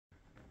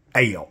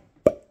Hey up,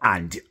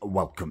 and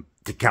welcome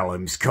to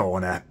Callums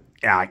Corner.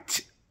 Right,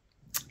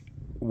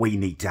 we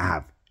need to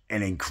have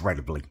an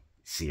incredibly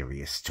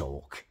serious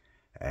talk.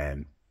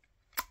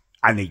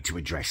 I need to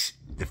address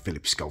the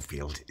Phillip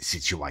Schofield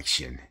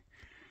situation.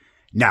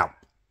 Now,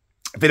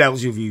 for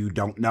those of you who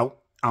don't know,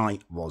 I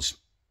was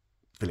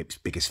Phillip's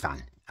biggest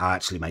fan. I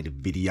actually made a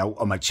video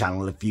on my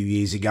channel a few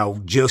years ago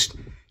just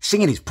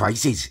singing his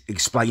praises,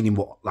 explaining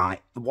what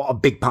a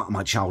big part of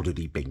my childhood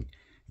he'd been.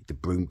 The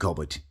broom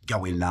cupboard,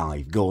 going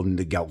live, Gordon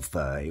the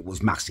Gopher. It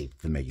was massive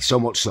for me. So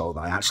much so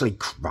that I actually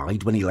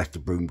cried when he left the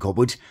broom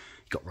cupboard.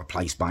 He got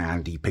replaced by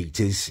Andy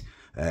Peters.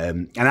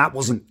 And that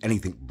wasn't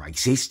anything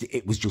racist.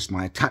 It was just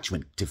my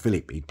attachment to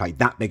Phillip. He played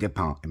that big a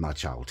part in my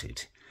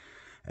childhood.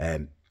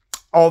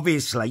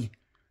 Obviously,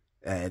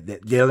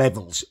 the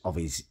levels of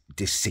his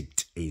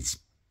deceit, his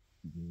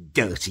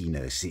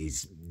dirtiness,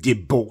 his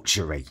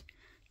debauchery,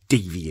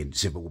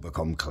 deviance have all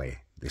become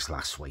clear this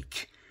last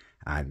week.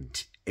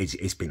 And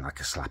it's been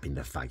like a slap in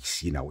the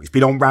face, you know. It's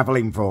been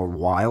unravelling for a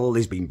while.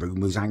 There's been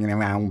rumours hanging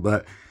around,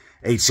 but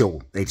it's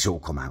all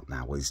come out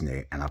now, isn't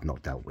it? And I've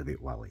not dealt with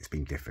it well. It's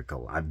been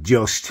difficult. I've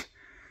just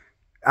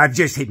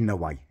hidden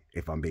away,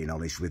 if I'm being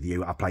honest with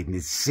you. I played an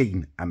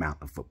obscene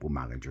amount of Football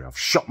Manager. I've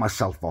shut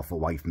myself off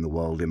away from the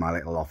world in my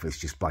little office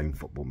just playing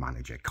Football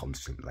Manager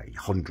constantly.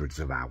 Hundreds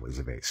of hours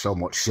of it. So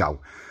much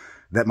so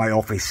that my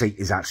office seat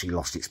has actually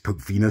lost its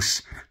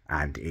poofiness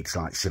and it's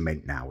like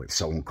cement now. It's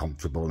so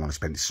uncomfortable and I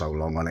spent so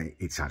long on it,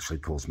 it's actually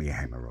caused me a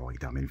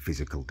hemorrhoid. I'm in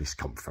physical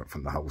discomfort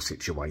from the whole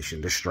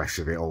situation, the stress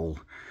of it all.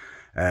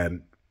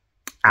 And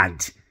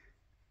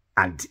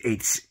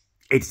it's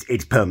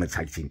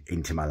permutating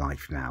into my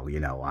life now,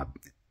 you know. I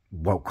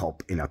woke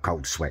up in a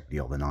cold sweat the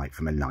other night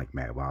from a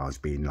nightmare where I was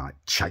being like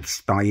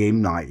chased by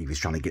him, like he was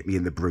trying to get me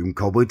in the broom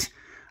cupboard.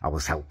 I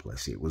was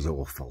helpless. It was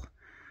awful.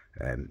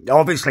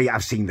 Obviously,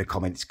 I've seen the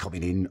comments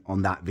coming in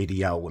on that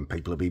video and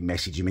people have been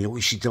messaging me, oh,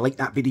 you should delete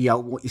that video,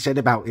 what you said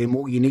about him,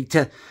 or you need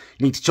to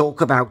talk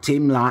about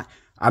him. Like,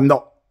 I'm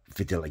not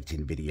for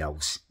deleting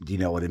videos, do you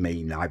know what I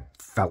mean? I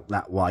felt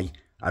that way.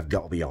 I've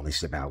got to be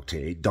honest about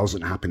it. It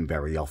doesn't happen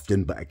very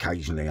often, but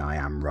occasionally I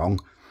am wrong,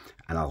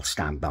 and I'll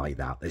stand by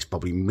that. There's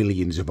probably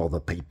millions of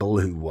other people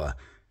who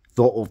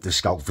thought of the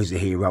Sculf as a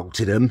hero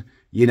to them,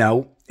 you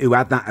know, who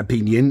had that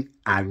opinion,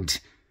 and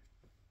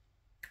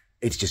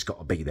it's just got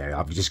to be there.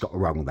 I've just got to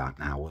wrong that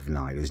now, haven't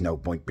I? There's no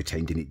point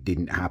pretending it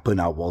didn't happen.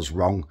 I was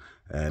wrong,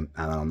 and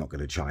I'm not going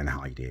to try and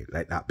hide it.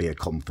 Let that be a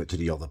comfort to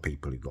the other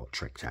people who got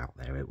tricked out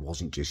there. It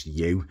wasn't just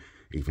you.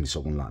 Even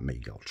someone like me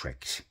got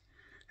tricked.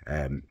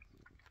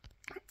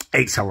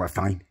 It's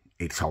horrifying.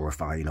 It's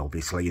horrifying,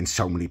 obviously, and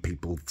so many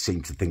people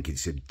seem to think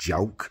it's a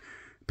joke.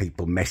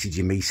 People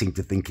messaging me seem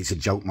to think it's a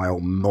joke. My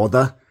own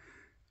mother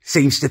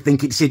seems to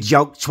think it's a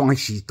joke. Twice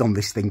she's done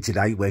this thing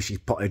today where she's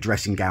put her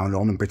dressing gown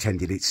on and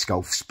pretended it's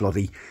Schofield-A's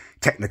bloody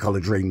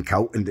Technicolor dream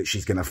coat and that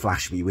she's going to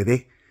flash me with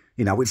it.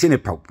 You know, it's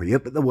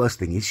inappropriate, but the worst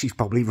thing is she's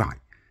probably right,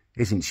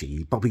 isn't she?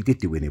 He probably did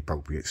do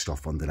inappropriate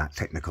stuff under that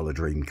Technicolor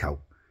dream coat.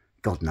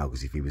 God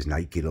knows if he was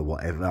naked or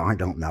whatever. I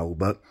don't know,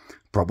 but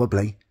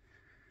probably.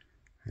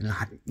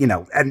 You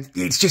know, and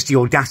it's just the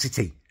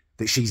audacity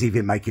that she's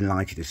even making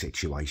light of the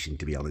situation,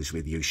 to be honest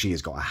with you. She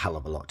has got a hell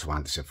of a lot to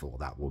answer for,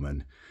 that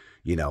woman.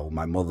 You know,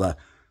 my mother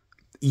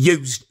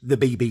used the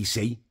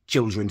BBC,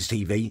 children's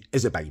TV,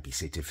 as a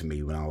babysitter for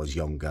me when I was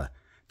younger.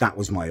 That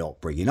was my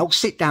upbringing. Oh,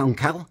 sit down,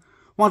 Cal.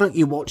 Why don't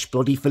you watch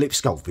bloody Phillip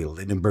Schofield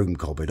in the broom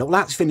cupboard? Oh,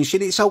 that's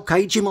finishing. It's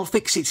okay. Jim will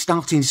fix it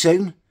starting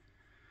soon.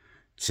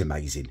 It's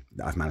amazing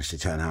that I've managed to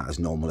turn out as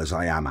normal as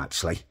I am,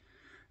 actually.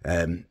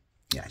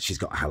 Yeah, she's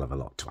got a hell of a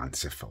lot to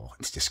answer for.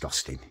 It's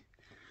disgusting.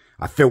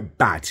 I feel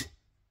bad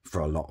for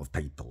a lot of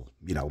people.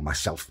 You know,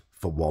 myself,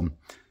 for one.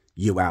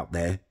 You out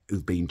there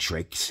who've been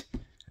tricked.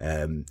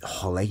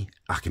 Holly,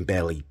 I can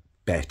barely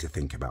bear to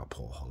think about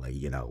poor Holly.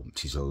 You know,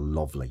 she's a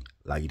lovely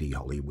lady,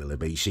 Holly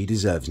Willoughby. She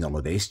deserves none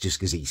of this just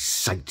because he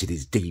sated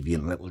his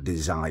deviant little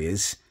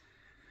desires.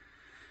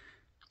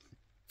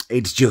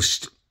 It's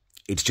just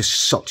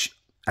such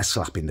a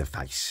slap in the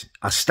face.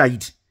 I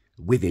stayed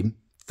with him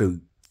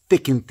through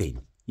thick and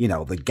thin. You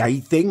know, the gay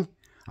thing,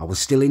 I was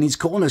still in his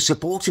corner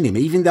supporting him,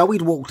 even though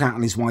he'd walked out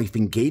on his wife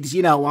and kids.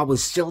 You know, I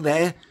was still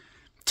there,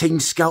 Team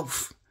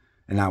Sculf.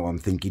 And now I'm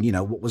thinking, you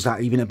know, what was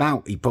that even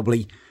about? He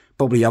probably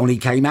only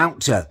came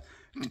out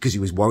because he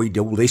was worried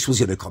all this was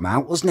going to come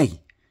out, wasn't he?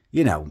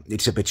 You know,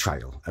 it's a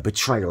betrayal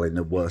in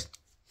the worst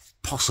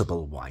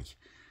possible way.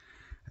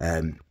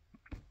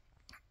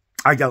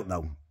 I don't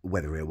know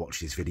whether he'll watch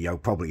this video,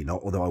 probably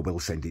not, although I will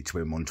send it to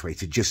him on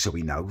Twitter just so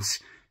he knows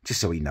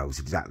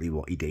exactly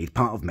what he did.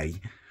 Part of me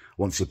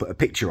wants to put a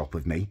picture up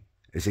of me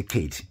as a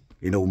kid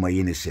in all my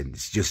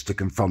innocence just to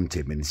confront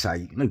him and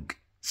say, Luke,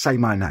 say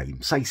my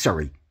name, say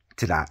sorry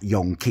to that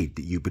young kid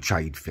that you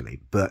betrayed, Phillip.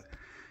 But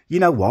you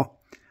know what?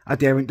 I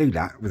daren't do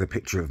that with a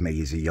picture of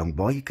me as a young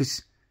boy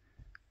because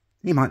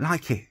he might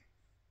like it,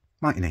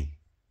 mightn't he?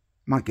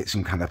 Might get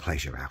some kind of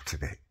pleasure out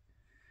of it.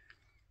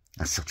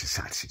 That's such a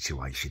sad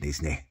situation,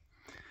 isn't it?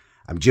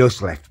 I'm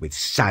just left with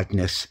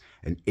sadness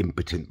and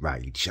impotent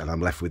rage, and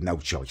I'm left with no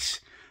choice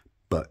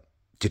but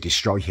to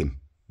destroy him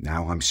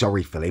Now, I'm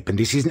sorry, Philip, and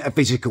this isn't a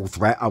physical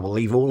threat. I will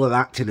leave all of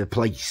that to the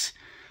police.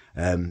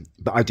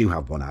 But I do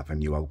have one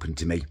avenue open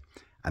to me,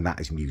 and that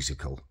is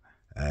musical.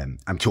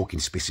 I'm talking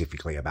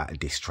specifically about a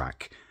diss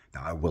track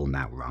that I will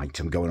now write.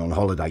 I'm going on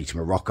holiday to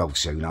Morocco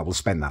soon. I will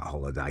spend that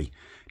holiday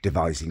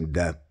devising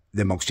the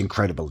most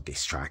incredible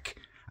diss track,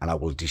 and I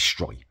will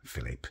destroy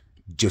Philip,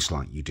 just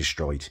like you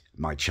destroyed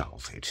my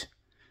childhood.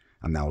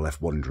 I'm now left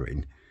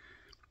wondering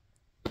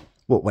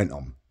what went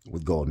on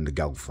with Gordon the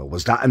golfer.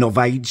 Was that an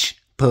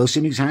of-age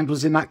person whose hand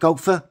was in that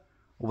golfer?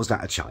 Or was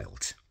that a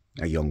child,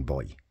 a young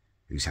boy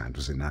whose hand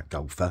was in that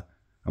golfer?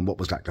 And what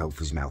was that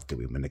golfer's mouth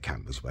doing when the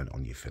cameras went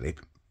on you, Philip?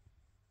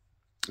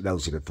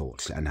 Those are the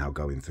thoughts that are now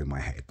going through my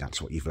head.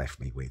 That's what you've left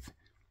me with.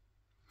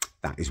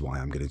 That is why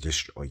I'm going to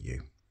destroy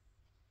you.